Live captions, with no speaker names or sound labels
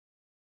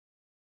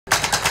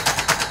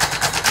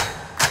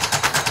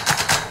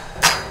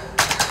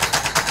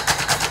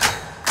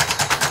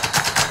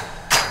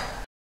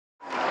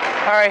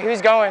right,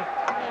 who's going?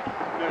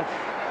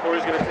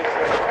 Corey's gonna take it.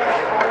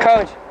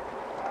 Coach.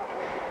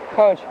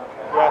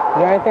 Yeah. Is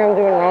there anything I'm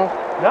doing wrong?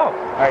 No. All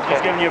right,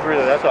 just giving you a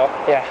breather, that's all.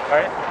 Yeah. All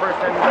right, the first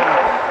time you've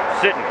been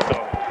sitting, so.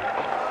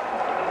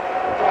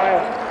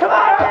 Come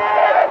on,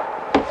 Mitch!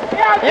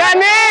 Yeah,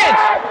 Mitch!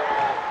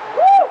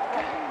 Woo!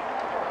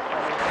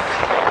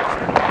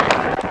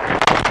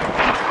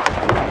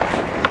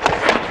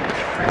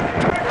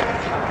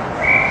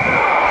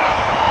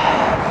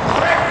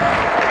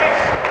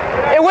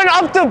 It went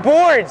up the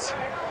boards.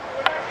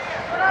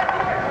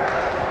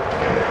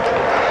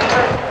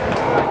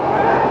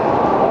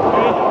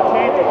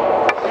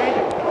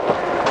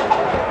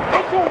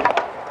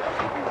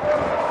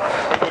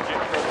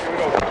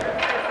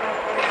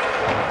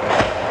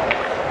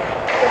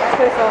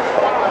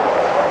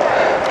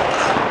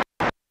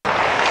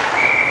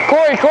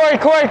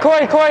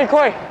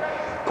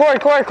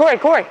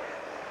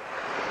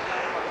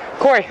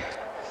 Corey.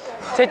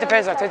 Take the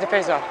pace off,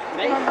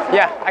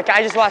 Yeah,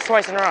 I just lost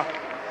twice in a row.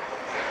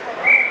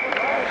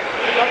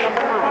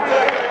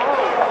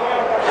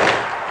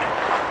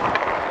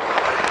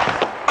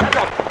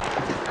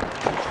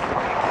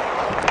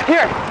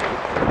 Here.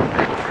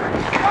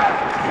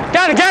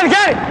 Got it.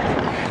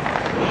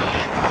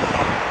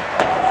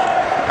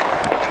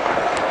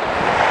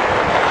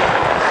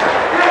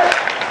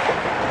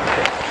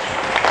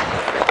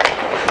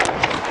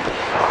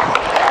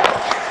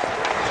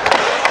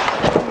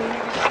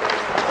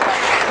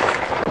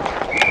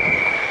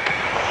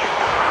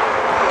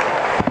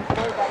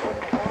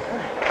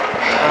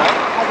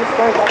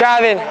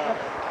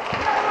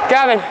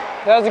 Gavin,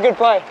 that was a good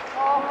play.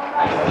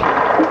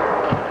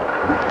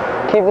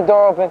 Keep the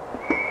door open.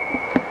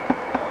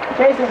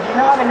 Jason, do you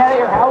know how to net at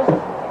your house? Do you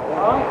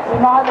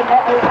know how to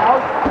net at your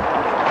house?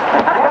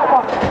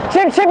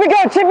 Chip and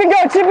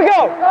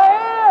go! Go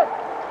ahead!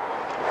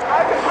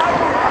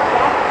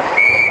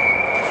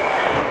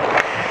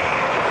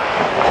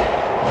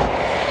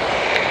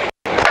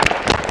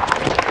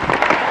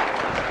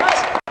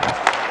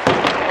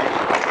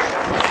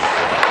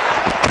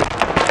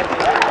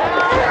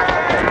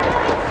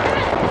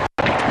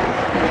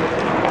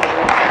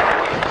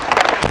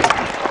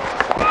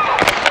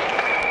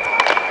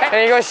 And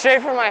he goes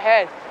straight for my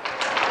head.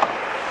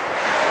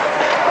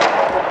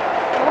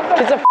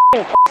 He's a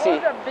f***ing pussy.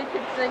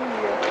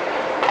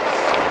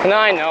 No,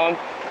 I know him.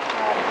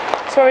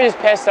 He's probably just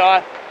pissed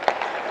off.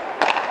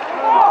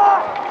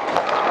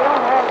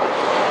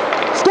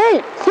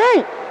 Skate!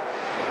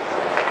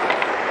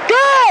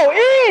 Go!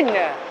 In!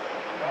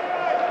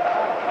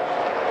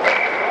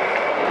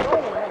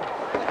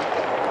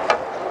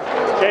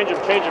 Change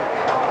him.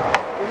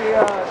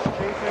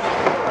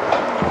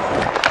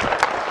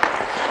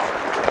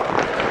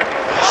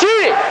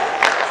 Shoot it!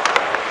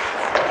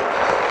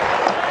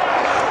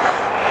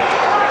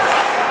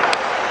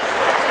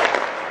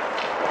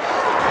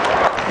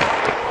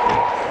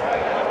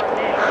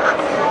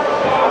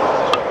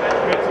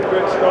 Made some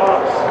good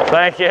stops.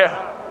 Thank you.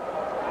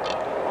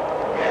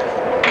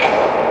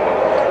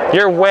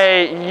 You are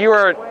way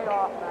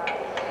off, man.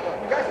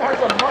 You guys are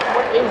so much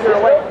easier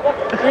way.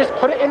 You just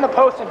put it in the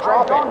post and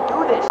drop it. Don't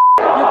do this.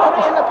 You put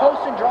it in the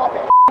post and drop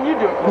it. You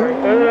do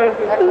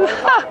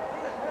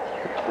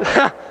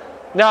it.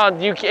 No,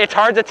 it's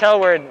hard to tell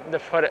where to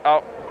put it.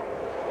 Oh.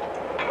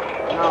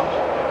 No.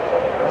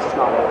 That's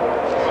not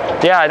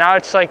it. Yeah, now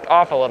it's like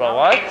off a little.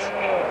 What?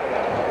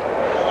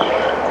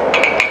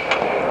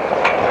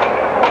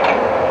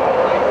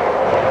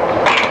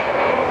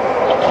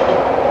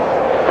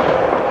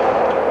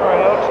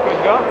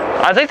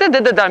 I think they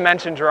did the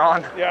dimensions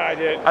wrong. Yeah, I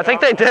did. I think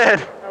they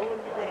did.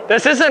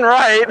 This isn't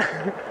right.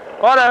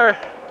 Whatever.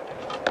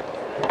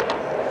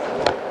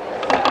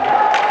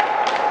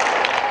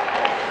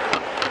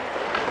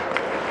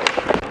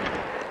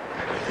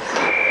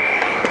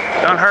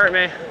 Don't hurt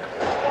me.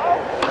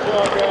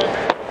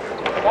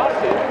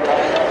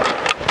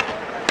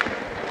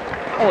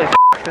 Holy f***,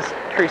 this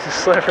crease is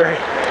slippery.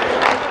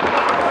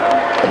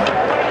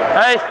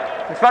 Hey,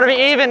 it's about to be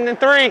even in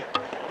 3.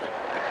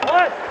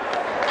 What?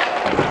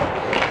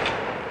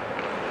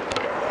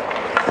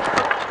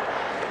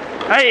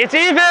 Hey, it's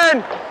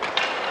even!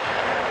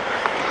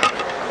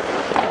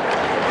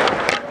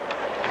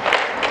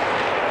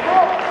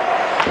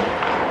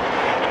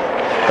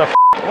 The f***?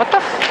 What the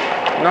f***?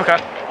 Okay.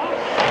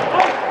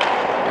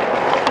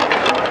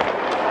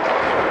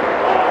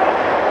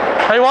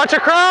 Hey, watch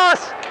it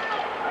cross!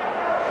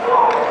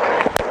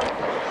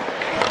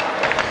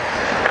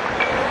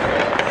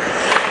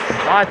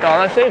 I thought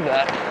I saved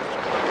that.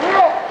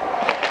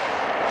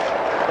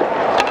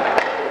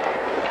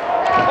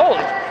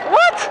 Holy,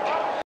 what?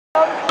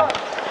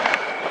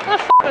 What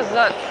the f*** is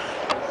that?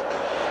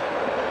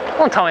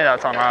 Don't tell me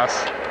that's on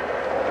us.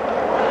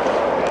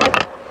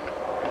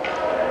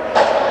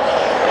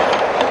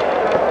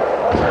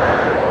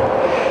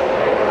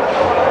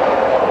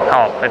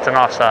 Oh, it's an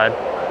offside.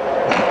 F***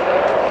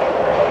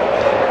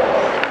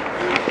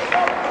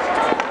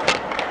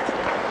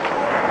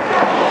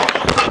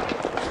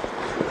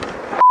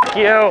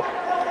 you.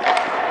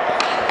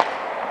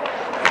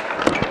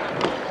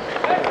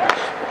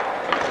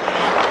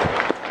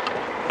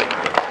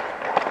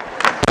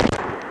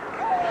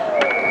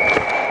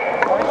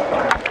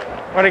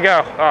 Where'd he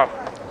go? Oh.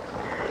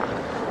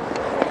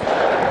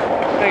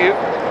 Thank you.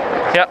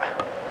 Yep.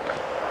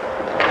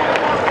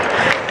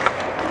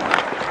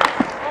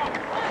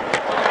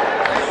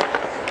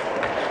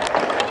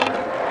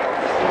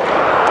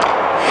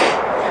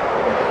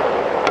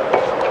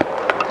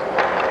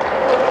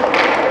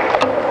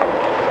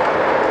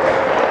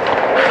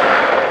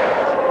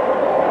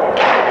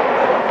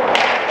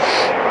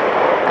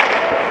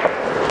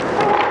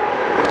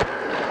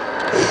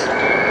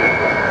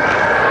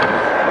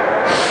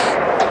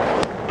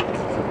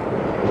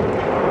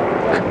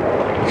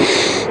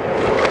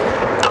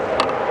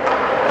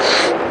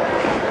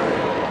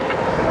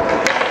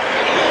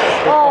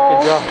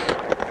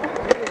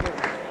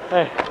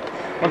 Hey,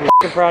 I'm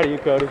f***ing proud of you,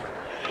 Cody.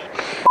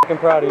 F***ing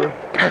proud of you.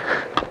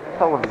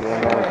 Hell of a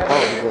game, man.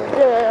 Hell of a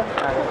game.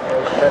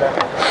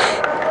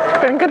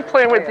 It's been good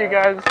playing with you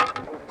guys.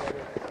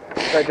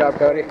 Great job,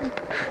 Cody.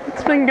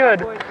 It's been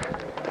good.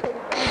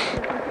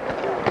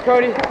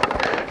 Cody.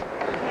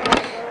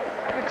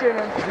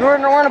 If you were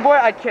an Orlando boy,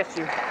 I'd kiss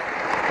you.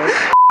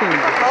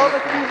 Hell of a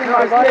season,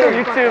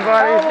 You too,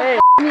 buddy. Hey,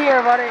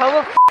 year, buddy. Hell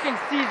of a f***ing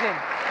season.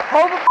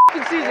 Hell of a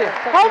f***ing season.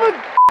 Hell of a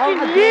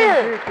f***ing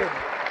year.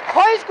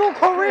 High school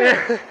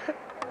career.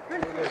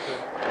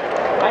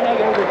 I know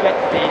you're gonna get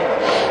Steve.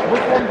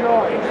 Which one's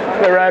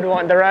yours? The red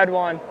one. The red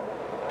one.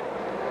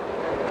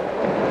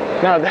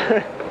 No.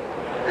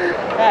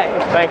 Hey.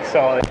 Thanks,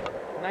 Solly.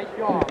 Nice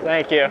job.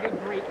 Thank you. You did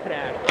great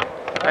today.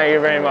 Thank you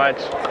very much.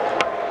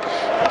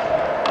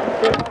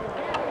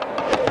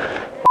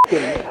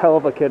 Hell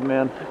of a kid,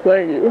 man.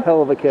 Thank you.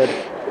 Hell of a kid.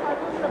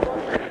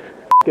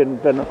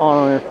 Been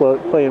on and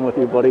float playing with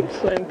you, buddy.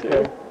 Same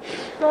too.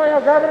 Sorry, I'll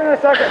grab it in a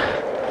second.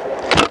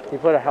 You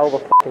played a hell of a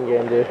f***ing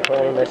game, dude. I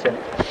want to miss you.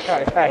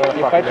 Hey,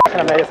 you played f***ing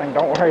amazing.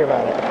 Don't worry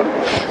about it.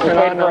 You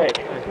played great.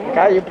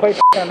 Okay, you played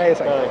f***ing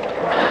amazing.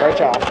 Great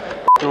job.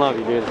 I love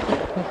you, dude.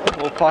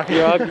 Well, fuck you.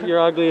 You're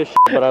ugly as shit,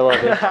 but I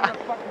love you.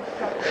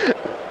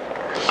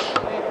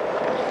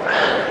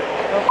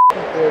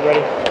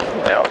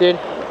 Dude,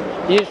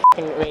 you're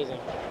f***ing amazing.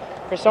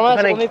 For someone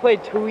that's only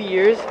played 2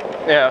 years,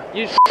 Yeah.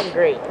 you're f***ing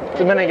great. It's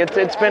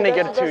been a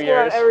good 2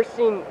 years. I've ever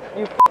seen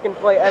you f***ing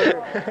play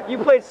ever. You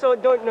played so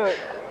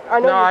I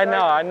know. No,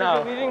 I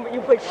know. know. But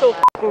you played so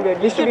f***ing good.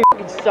 You should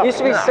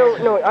be so.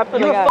 No, I feel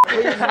like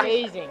You're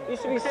amazing. you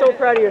should be so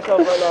proud of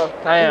yourself right now.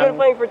 I am. You've been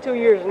playing for 2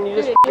 years and you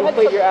just f***ing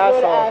played your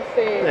ass off.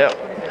 Yep.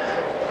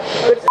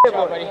 Good shit,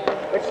 buddy.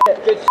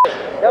 Good shit.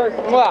 That was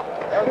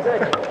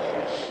good.